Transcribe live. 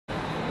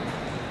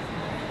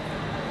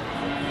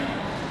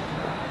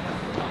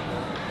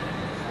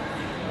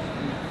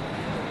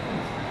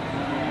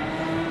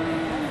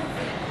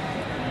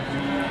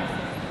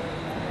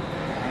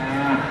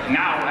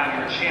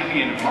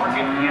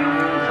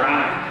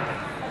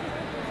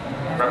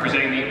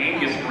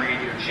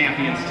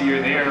champion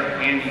steer there,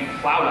 Andy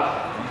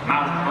Plowda,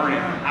 Mount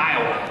Vernon,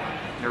 Iowa.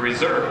 Your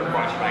reserve,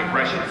 brought to you by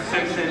Gresham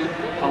Simpson,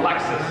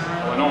 Alexis,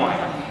 Illinois.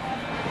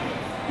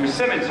 Your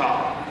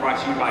Simmental,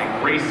 brought to you by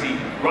Gracie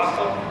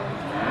Russell,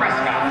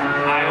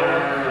 Prescott,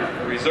 Iowa.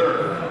 Your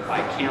reserve by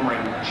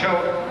Cameron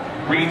Choate,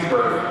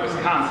 Reedsburg,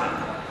 Wisconsin.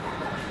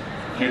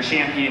 Your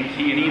champion,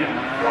 Kianina,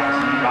 brought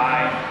to you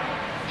by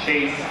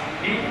Chase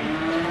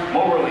Heath,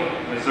 Moberly,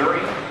 Missouri.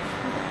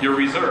 Your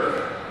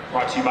reserve,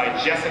 brought to you by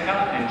Jessica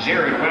and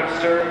Jared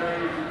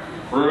Webster,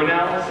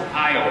 Brunels,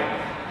 Iowa.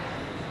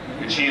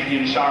 Your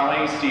champion,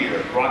 Charlet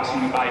steer, brought to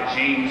you by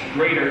James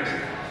Gradert,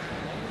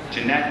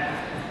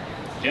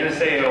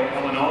 Geneseo,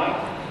 Illinois.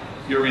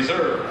 Your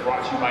reserve,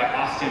 brought to you by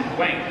Austin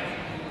Wank,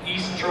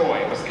 East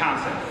Troy,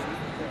 Wisconsin.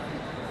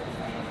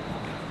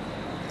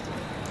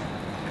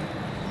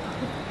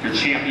 Your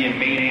champion,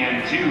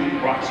 Maynard Dew,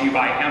 brought to you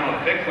by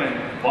Emma Bicklin,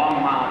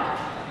 Longmont,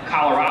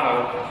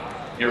 Colorado.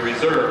 Your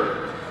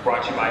reserve,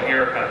 brought to you by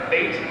Erica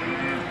Fate,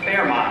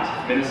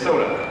 Fairmont,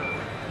 Minnesota.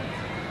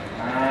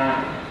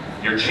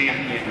 Your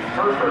champion,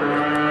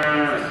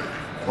 Hereford,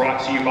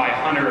 brought to you by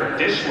Hunter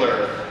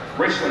Dishler,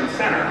 Richland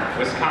Center,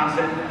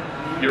 Wisconsin.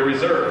 Your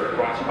reserve,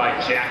 brought to you by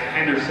Jack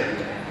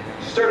Henderson,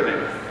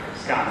 Sturtevant,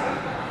 Wisconsin.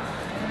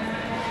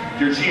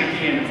 Your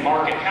champion,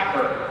 Market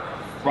Heifer,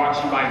 brought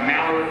to you by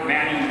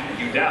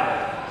Maddie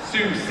Udell,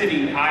 Sioux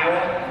City,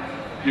 Iowa.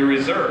 Your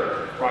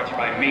reserve, brought to you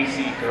by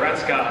Macy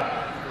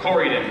Goretzka,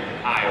 Corydon,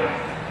 Iowa.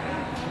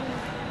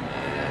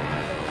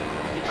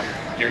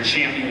 Your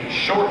champion,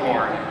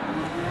 Shorthorn,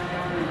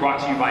 brought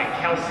to you by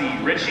Kelsey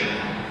Ritchie,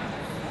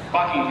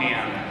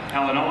 Buckingham,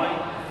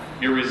 Illinois.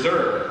 Your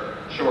reserve,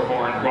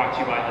 Shorthorn, brought to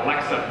you by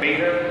Alexa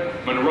Bader,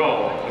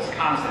 Monroe,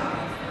 Wisconsin.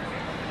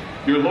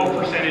 Your low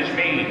percentage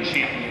main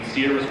champion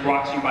steer was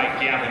brought to you by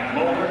Gavin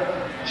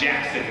Mulder,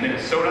 Jackson,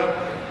 Minnesota.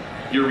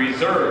 Your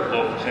reserve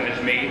low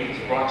percentage main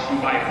is brought to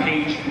you by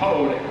Paige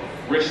Pode,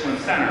 Richland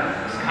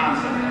Center,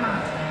 Wisconsin.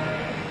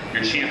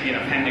 Your champion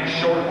appendix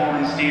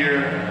Shorthorn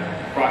steer,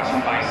 brought to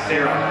you by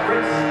Sarah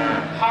Fritz,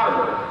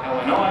 Harvard,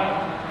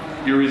 Illinois.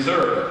 Your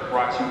reserve,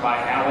 brought to you by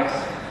Alex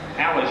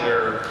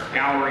Alliger,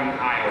 Gowrie,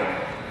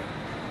 Iowa.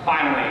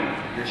 Finally,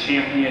 your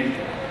champion,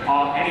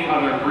 any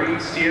other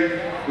breed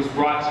steer, was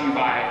brought to you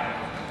by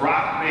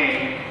Brock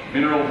May,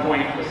 Mineral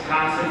Point,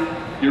 Wisconsin.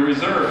 Your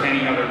reserve,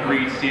 any other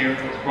breed steer,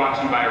 was brought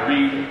to you by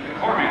Reed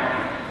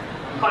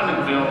McCormick,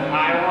 Pleasantville,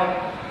 Iowa.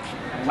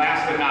 And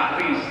last but not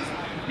least,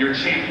 your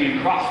champion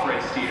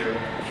crossbred steer,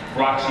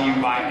 brought to you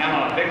by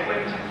Emma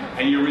Bicklin,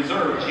 and your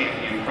reserve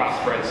champion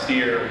crossbred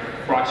steer,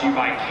 brought to you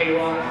by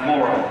Kayla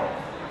Morrow.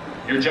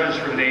 Your judge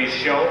for today's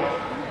show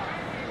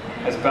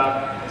has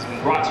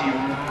been brought to you.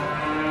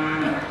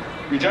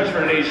 Your judge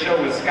for today's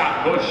show is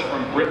Scott Bush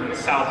from Britain,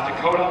 South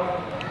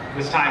Dakota.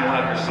 This time we'll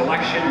have your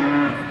selection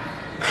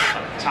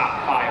of the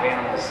top 5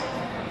 animals.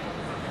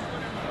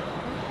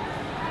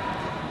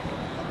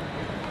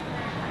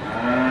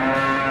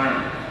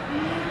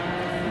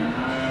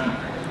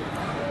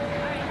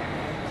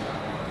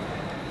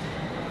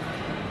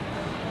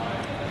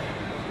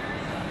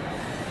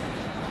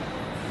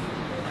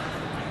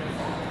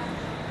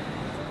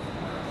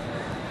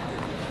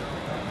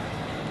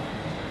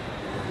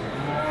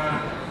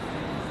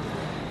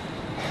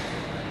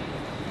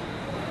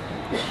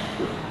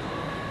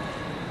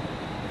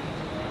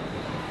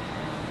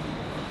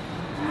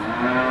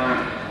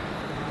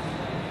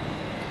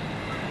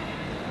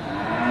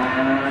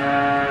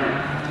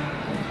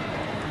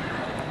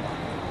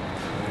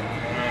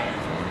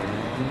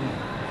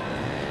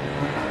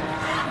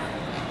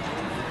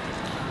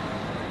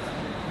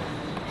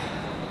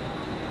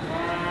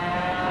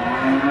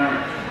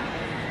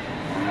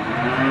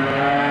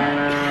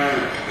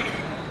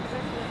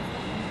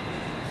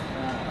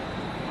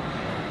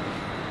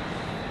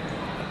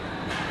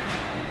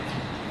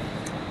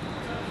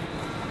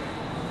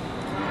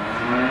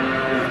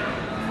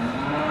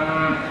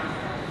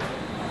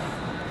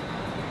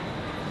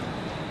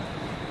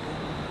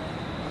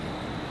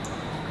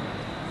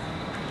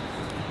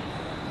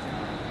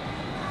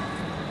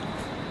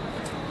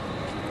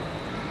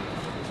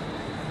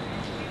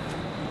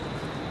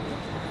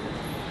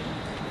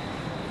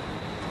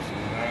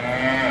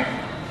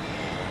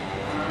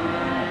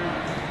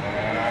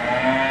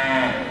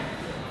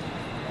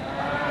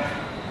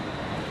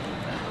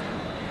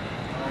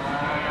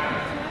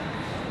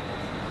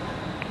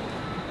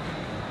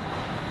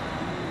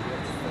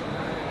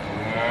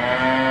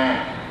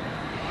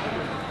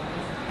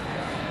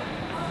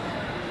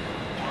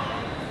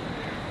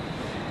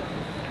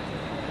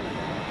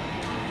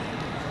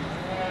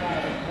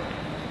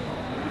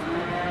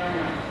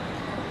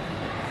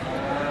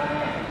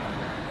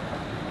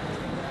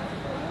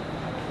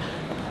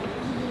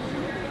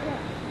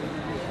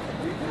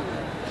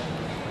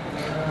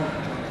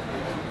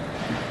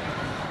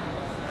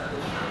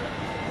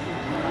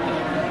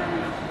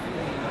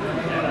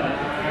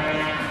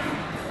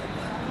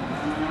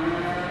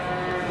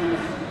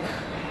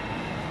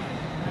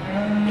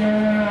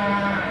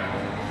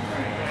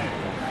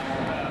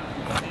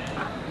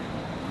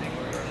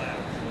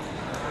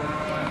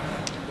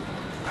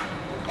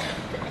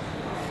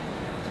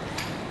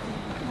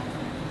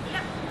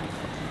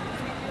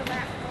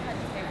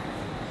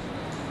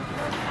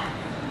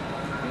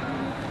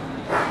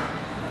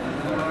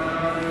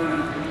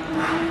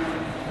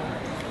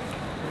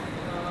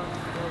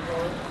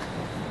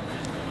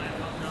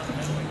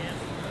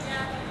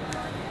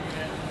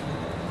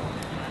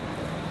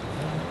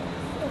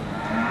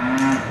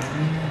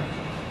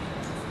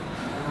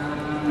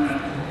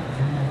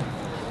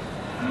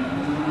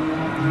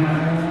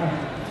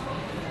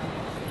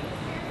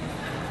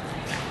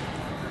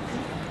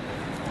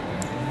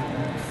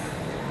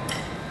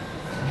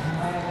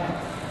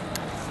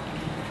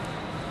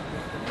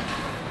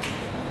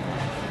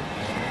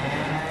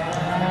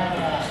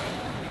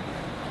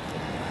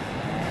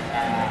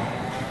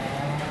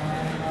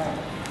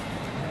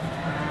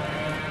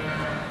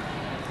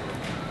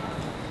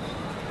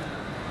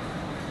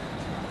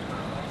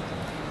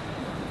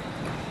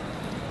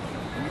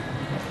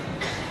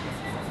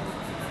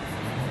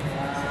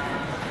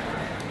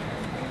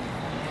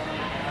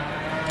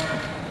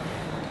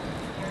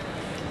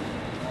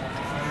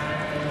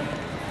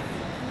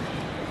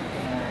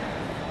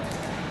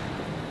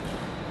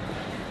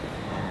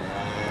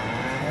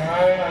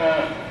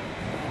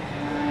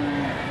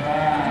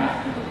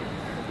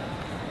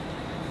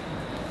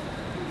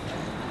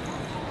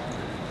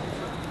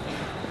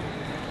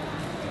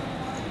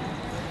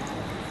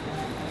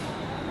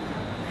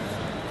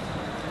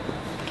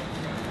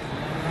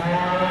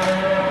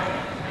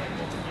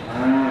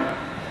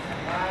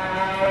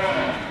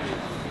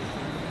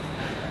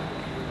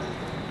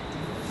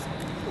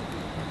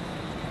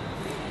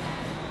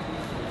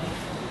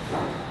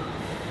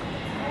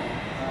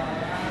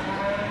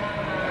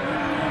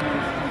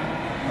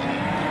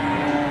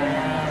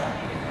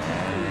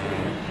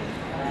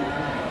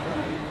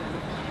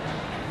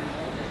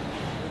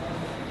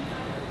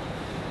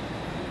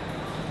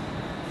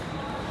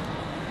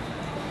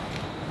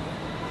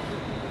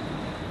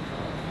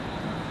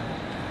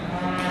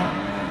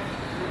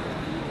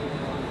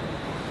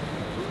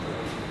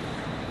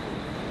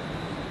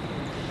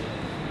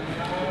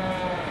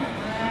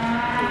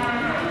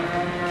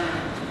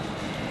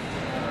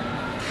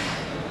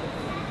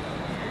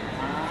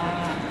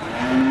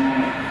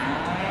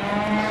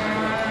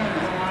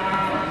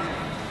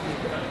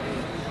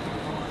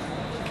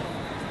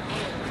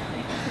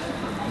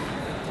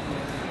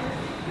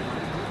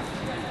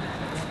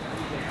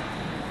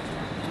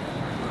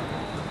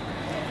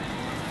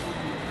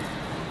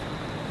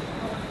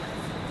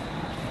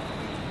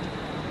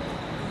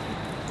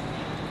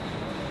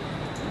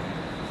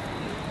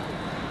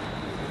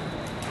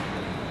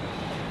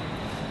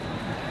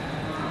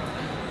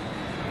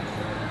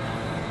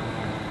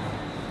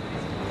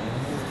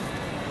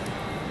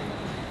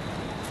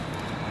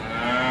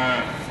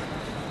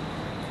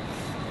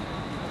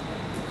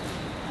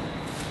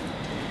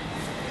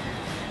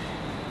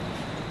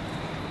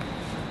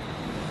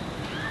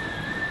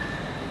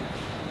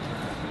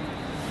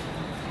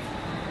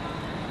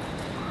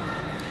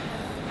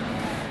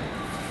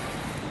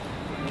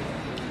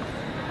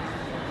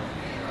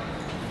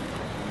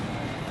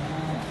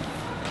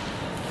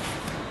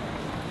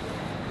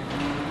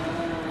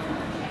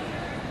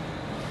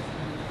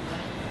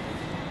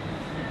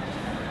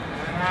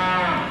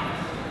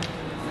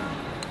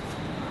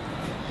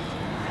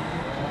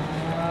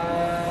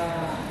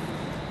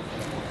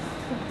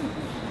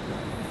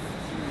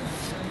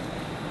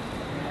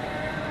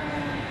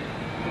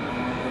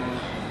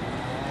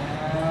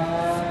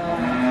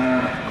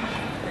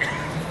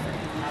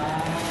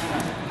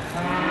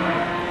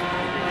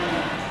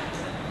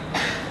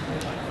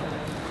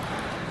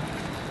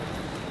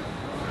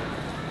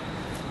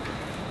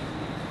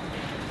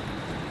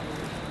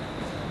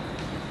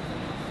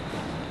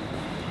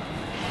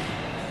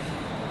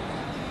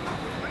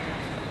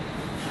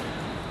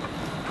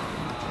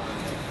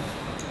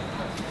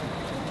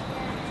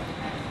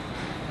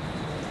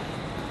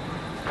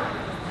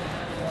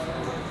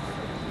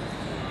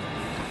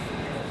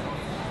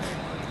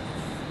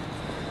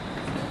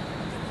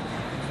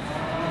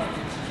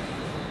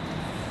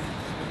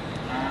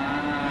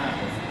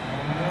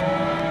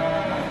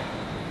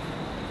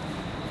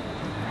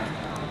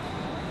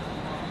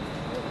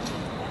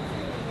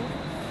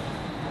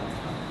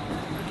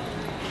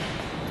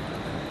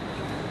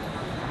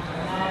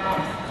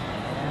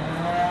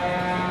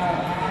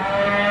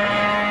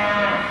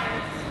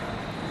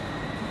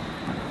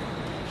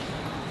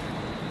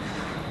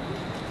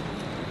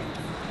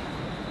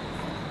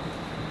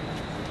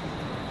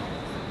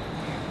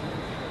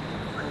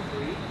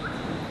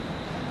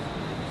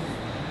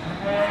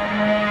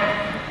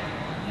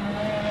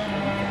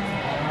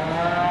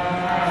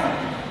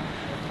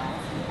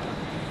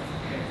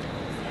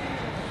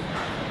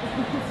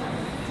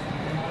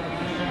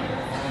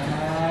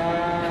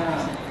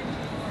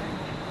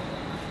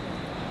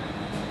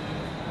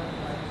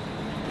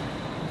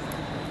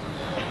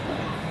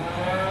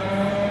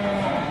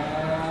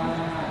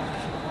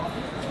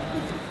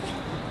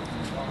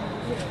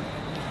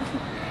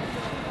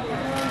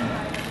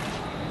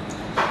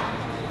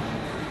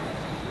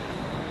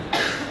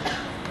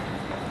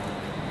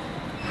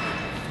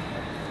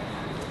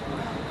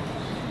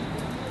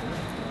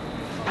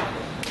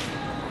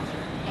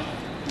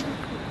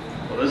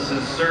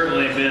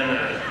 certainly been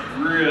a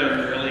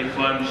really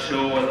fun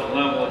show, and the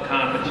level of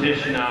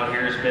competition out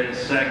here has been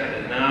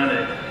second to none.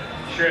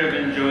 And sure, I've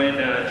enjoyed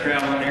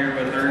traveling here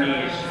with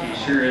Ernie.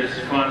 He sure is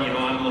fun. You know,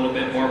 I'm a little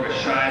bit more of a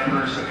shy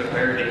person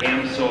compared to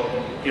him, so,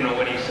 you know,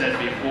 what he said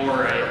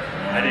before,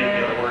 I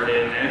didn't get a word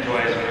in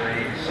edgewise when we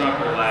were eating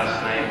supper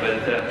last night,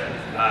 but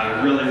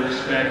I really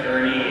respect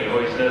Ernie. He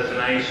always does a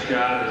nice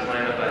job. His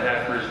lineup of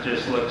heifers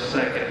just looks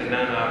second to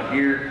none out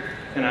here,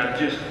 and I'm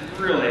just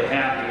really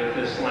happy with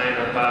this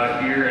lineup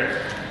out here.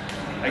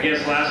 And I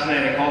guess last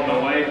night I called my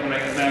wife when I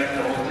got back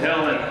to the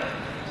hotel and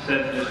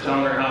said, just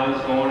telling her how it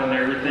was going and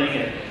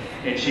everything,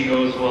 and she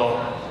goes,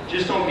 well,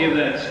 just don't give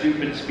that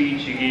stupid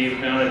speech you gave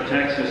down in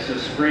Texas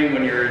this spring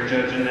when you were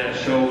judging that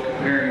show,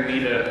 comparing me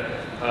to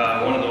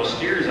one of those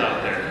steers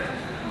out there.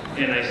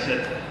 And I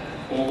said,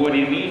 well, what do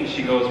you mean?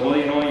 She goes, well,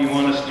 you know, you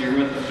want to steer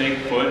with the big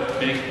foot,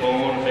 big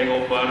bone, big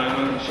old butt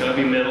on them,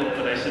 chubby middle.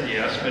 But I said,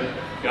 yes, but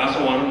you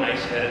also want a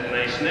nice head and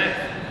nice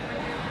neck.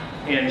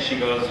 And she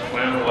goes,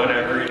 well,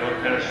 whatever, you know,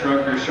 kind of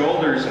shrugged her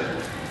shoulders.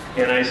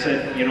 And I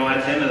said, you know,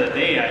 at the end of the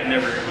day, I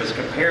never was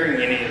comparing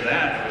any of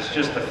that. It was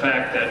just the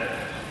fact that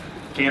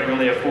I can't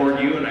really afford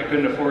you, and I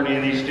couldn't afford any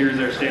of these steers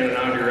that are standing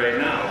out here right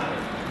now.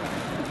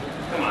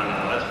 Come on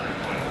now, that's pretty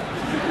funny.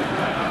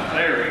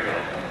 There we go.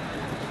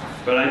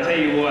 But I tell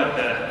you what,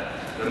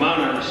 the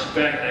amount of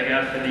respect I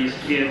got for these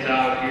kids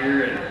out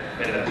here,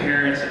 and the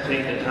parents that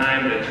take the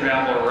time to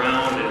travel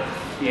around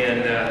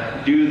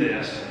and do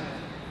this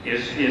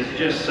is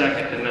just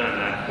second to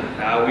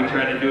none. We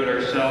try to do it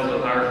ourselves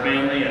with our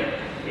family,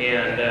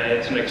 and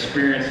it's an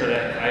experience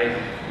that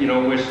I you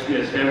know, wish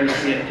is every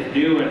kid could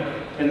do.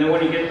 And then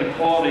when you get the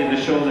quality of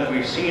the show that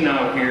we've seen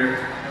out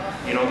here,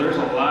 you know, there's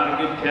a lot of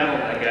good cattle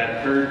that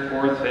got third,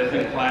 fourth, fifth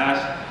in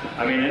class.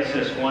 I mean, it's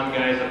just one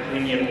guy's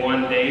opinion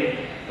one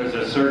day. There's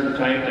a certain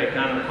type that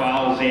kind of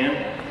follows in,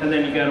 and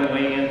then you got to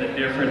weigh in the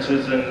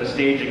differences in the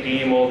stage of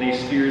game all these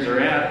steers are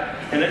at.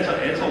 And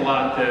it's a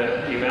lot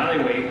to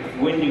evaluate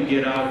when you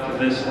get out to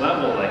this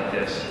level like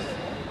this.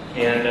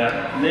 And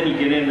then you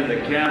get into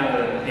the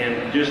cattle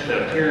and just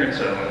the appearance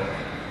of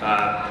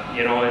them.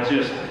 You know, it's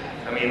just,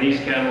 I mean, these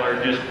cattle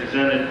are just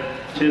presented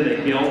to the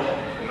hilt.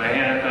 And my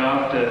hat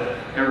off to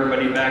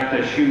everybody back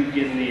to shoot,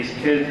 getting these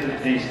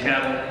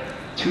cattle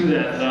to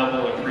that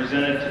level and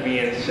presented to me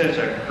in such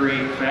a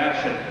great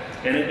fashion.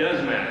 And it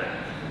does matter.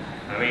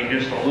 I mean,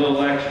 just a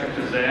little extra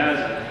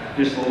pizzazz,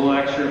 just a little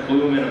extra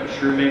bloom in them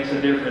sure makes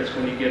a difference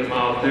when you get them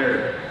out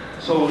there.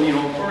 So, you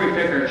know, before we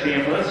pick our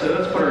champ, let's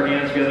put our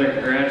hands together and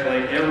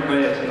congratulate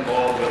everybody that's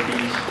involved with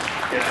these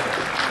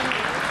cattle.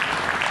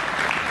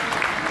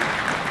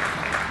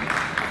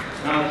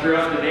 Now,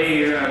 throughout the day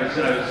here, I was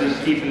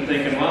just keeping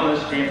thinking, well,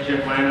 this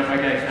championship lineup I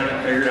got kind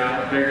of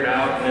figured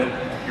out, and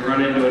then you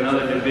run into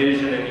another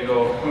division and you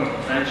go,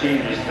 that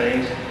changes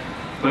things.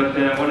 But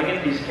when I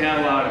get these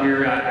cattle out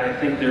here, I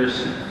think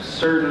there's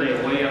certainly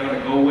a way I'm going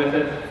to go with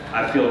it.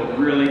 I feel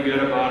really good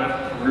about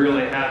it,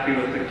 really happy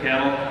with the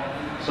cattle.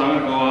 So I'm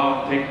going to go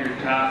out and pick your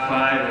top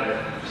 5,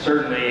 and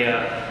certainly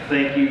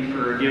thank you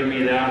for giving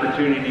me the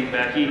opportunity,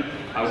 Becky.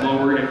 I was a little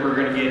worried if we were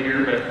going to get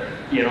here, but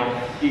you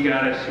know, you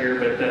got us here.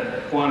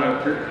 But want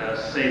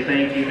to say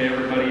thank you to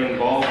everybody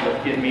involved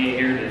with getting me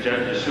here to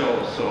judge the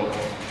show. So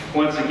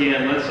once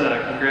again, let's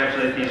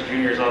congratulate these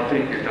juniors. I'll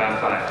pick your top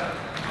 5.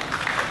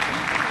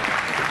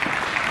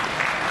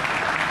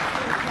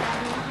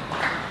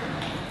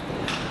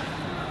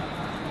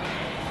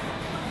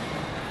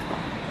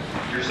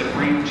 Your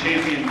Supreme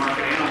Champion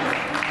Market Animal,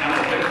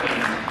 Ella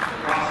Whitman,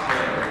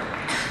 Crossbred.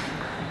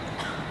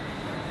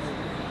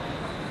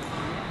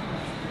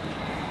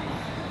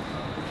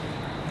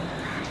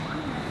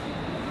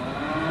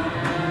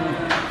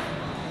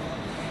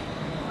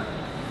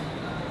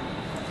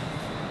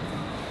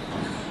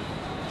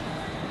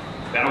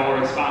 That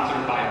award is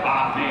sponsored by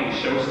Bob May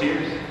Show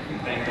Steers. We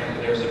thank them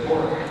for their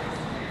support.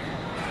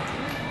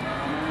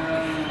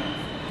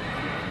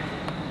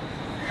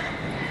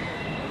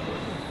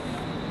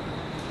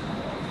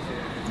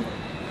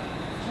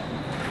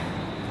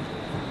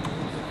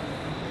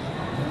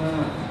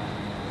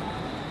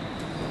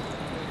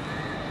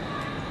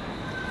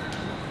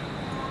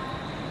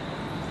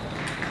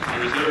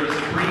 Reserve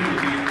Supreme will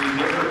be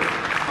Reserve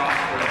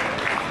Crossbred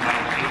by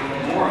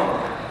April Morrow.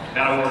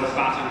 That award is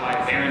sponsored by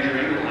Behringer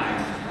Ingelheim.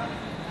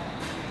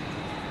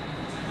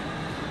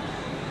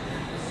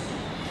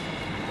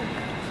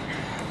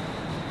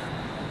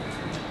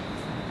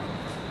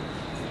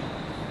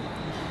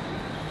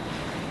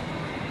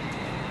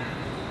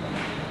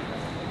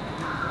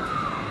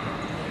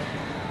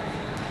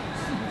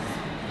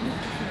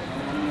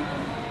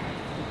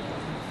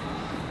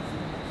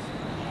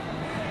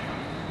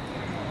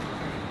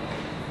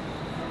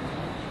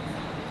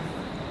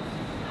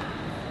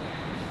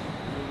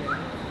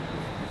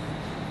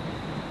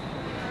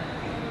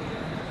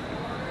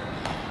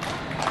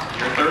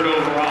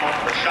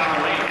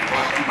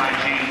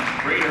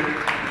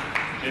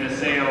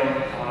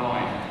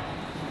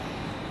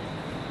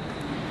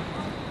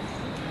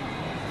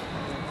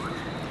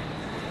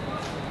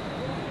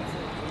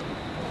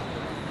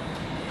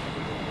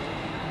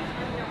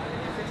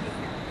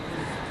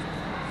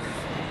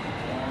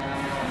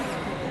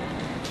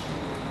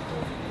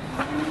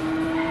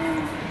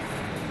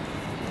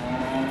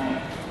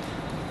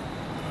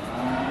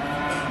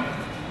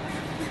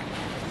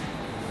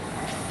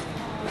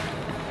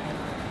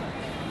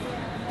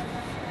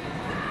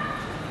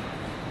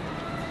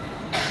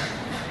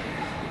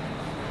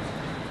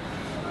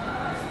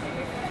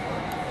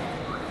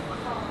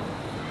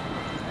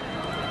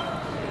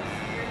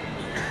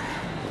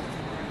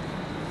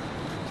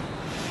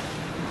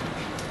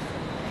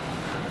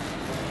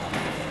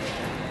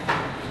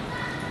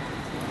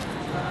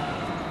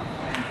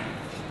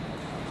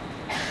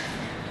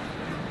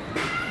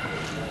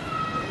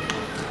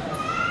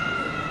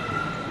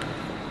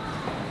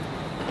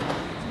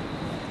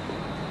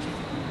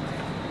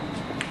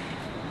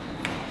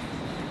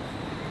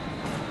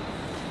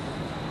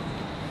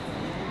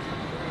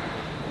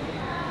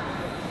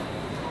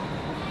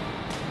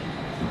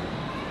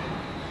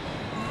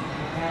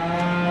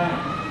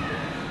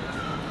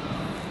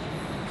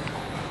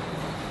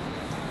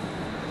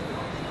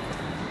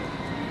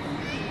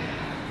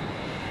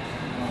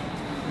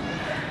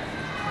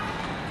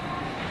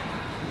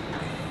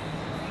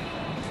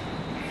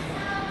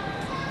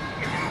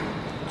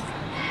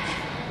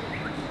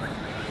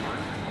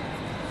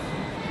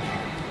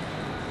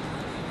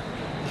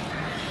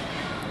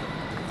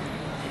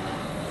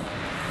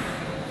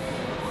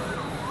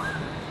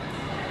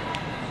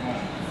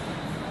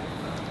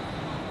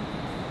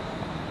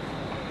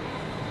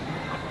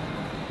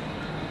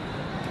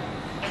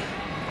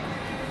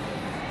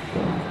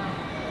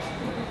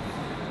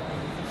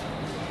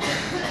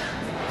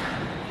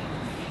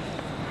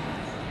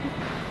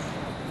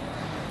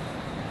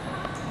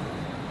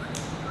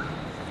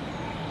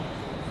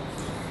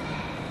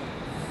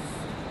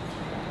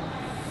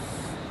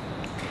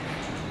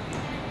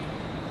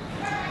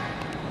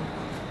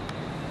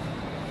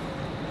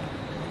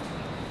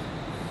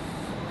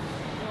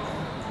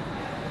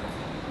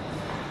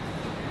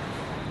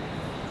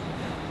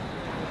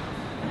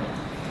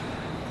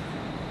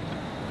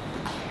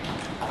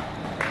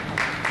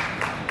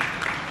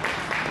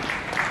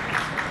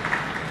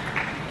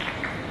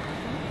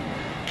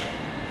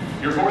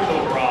 Your fourth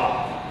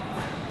overall,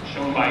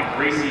 shown by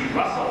Gracie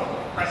Russell,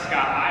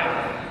 Prescott,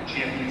 Iowa,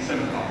 champion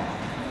Simmental.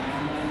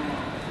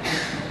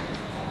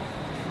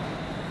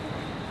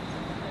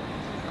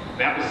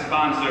 That was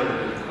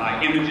sponsored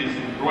by Images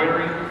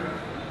Embroidery.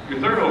 Your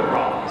third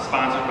overall is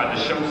sponsored by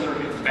the Show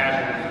Circuit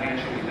Fashion and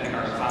Financial. We thank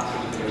our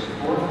sponsors for their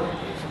support.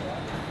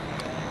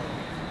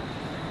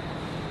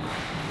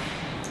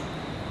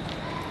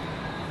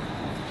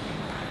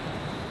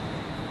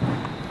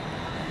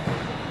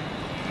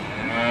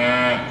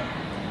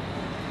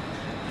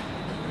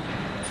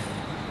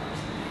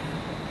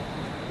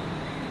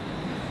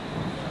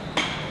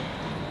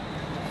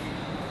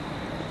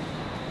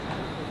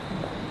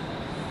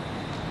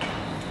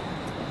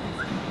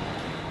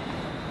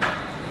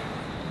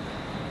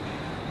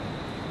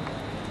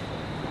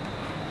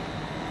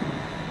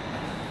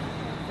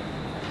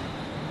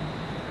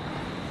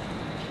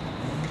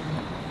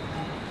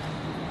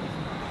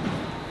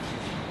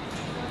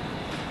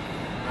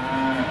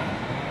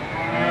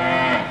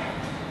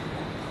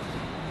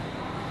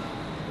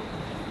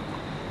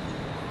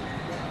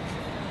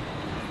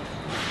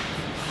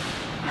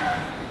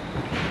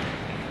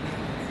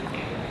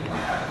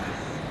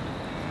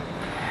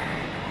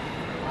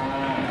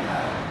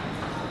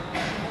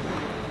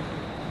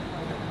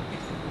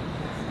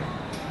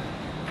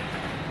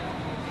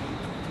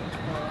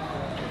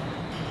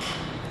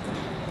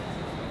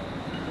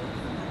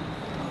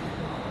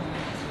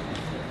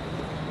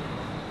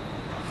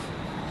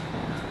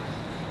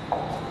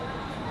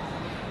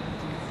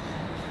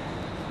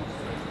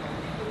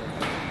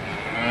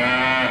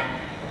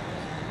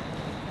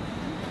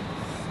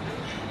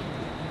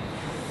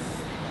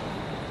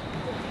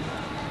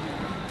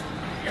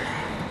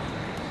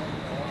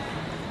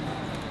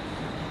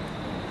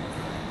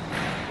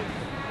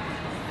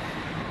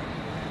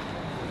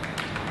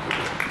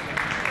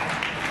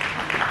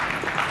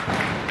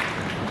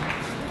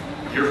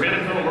 Your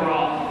fifth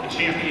overall, the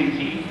champion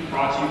key,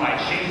 brought to you by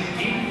Chase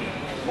Key,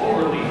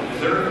 Overly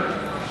Deserved.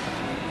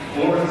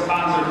 Award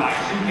sponsored by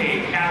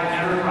 2K Cattle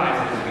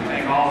Enterprises. We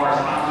thank all of our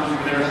sponsors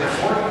for their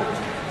support.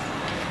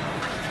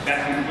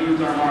 That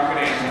concludes our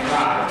marketing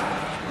drive.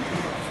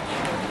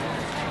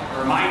 A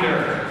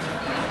reminder,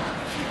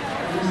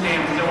 food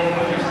stand still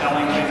open. You're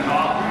selling things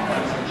off.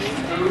 There's some cheap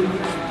food.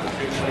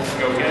 Good place to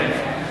go get it.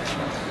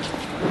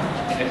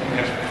 If you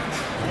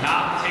have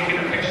not taken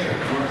a picture,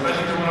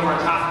 especially for one of our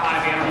top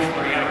 5 animals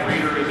where you have a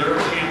breeder reserve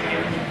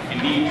champion, you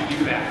need to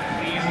do that.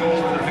 Please go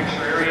over to the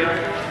picture area,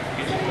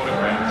 get your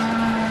photographs.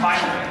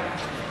 Finally,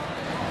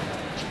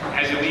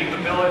 as you leave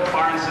the billet,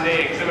 Barnes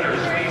Today exhibitors,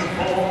 please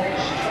pull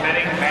the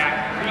bedding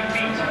back 3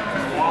 feet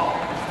from the wall.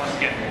 Once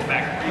again, pull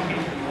back 3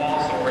 feet from the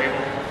wall so we're able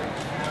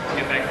to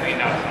get that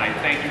cleaned out tonight.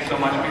 Thank you so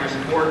much for your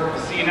support. We'll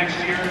see you next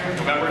year,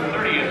 November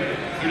 30th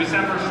through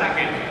December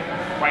 2nd,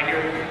 right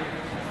here.